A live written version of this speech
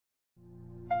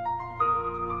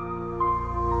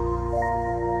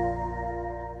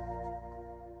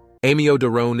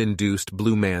Amiodarone-induced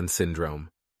blue man syndrome.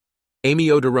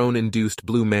 Amiodarone-induced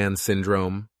blue man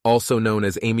syndrome, also known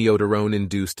as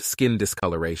amiodarone-induced skin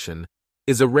discoloration,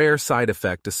 is a rare side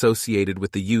effect associated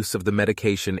with the use of the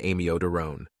medication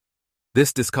amiodarone.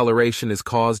 This discoloration is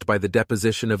caused by the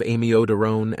deposition of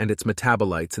amiodarone and its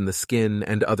metabolites in the skin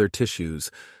and other tissues,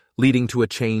 leading to a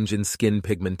change in skin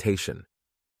pigmentation.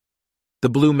 The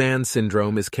blue man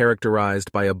syndrome is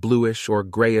characterized by a bluish or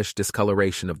grayish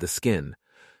discoloration of the skin,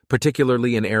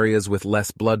 particularly in areas with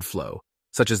less blood flow,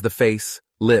 such as the face,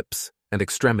 lips, and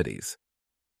extremities.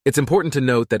 It's important to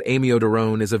note that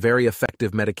amiodarone is a very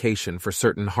effective medication for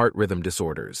certain heart rhythm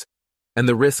disorders, and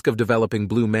the risk of developing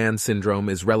blue man syndrome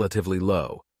is relatively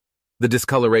low. The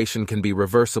discoloration can be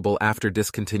reversible after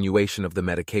discontinuation of the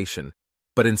medication,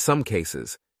 but in some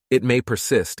cases, it may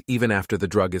persist even after the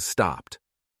drug is stopped.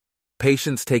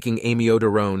 Patients taking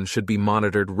amiodarone should be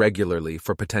monitored regularly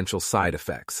for potential side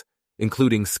effects,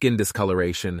 including skin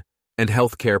discoloration, and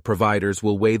healthcare providers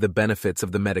will weigh the benefits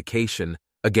of the medication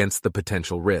against the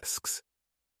potential risks.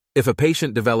 If a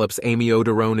patient develops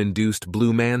amiodarone-induced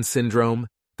blue man syndrome,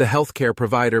 the healthcare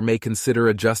provider may consider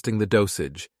adjusting the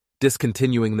dosage,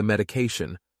 discontinuing the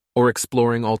medication, or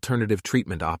exploring alternative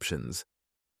treatment options.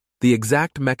 The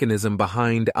exact mechanism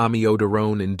behind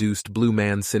amiodarone-induced blue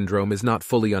man syndrome is not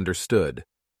fully understood,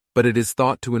 but it is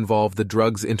thought to involve the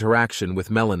drug's interaction with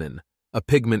melanin, a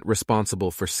pigment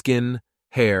responsible for skin,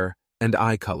 hair, and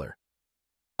eye color.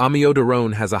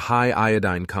 Amiodarone has a high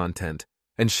iodine content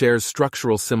and shares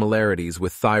structural similarities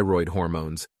with thyroid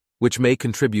hormones, which may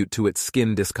contribute to its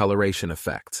skin discoloration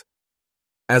effects.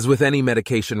 As with any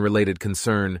medication-related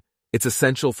concern, it's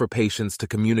essential for patients to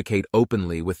communicate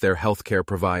openly with their healthcare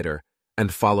provider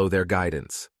and follow their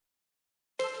guidance.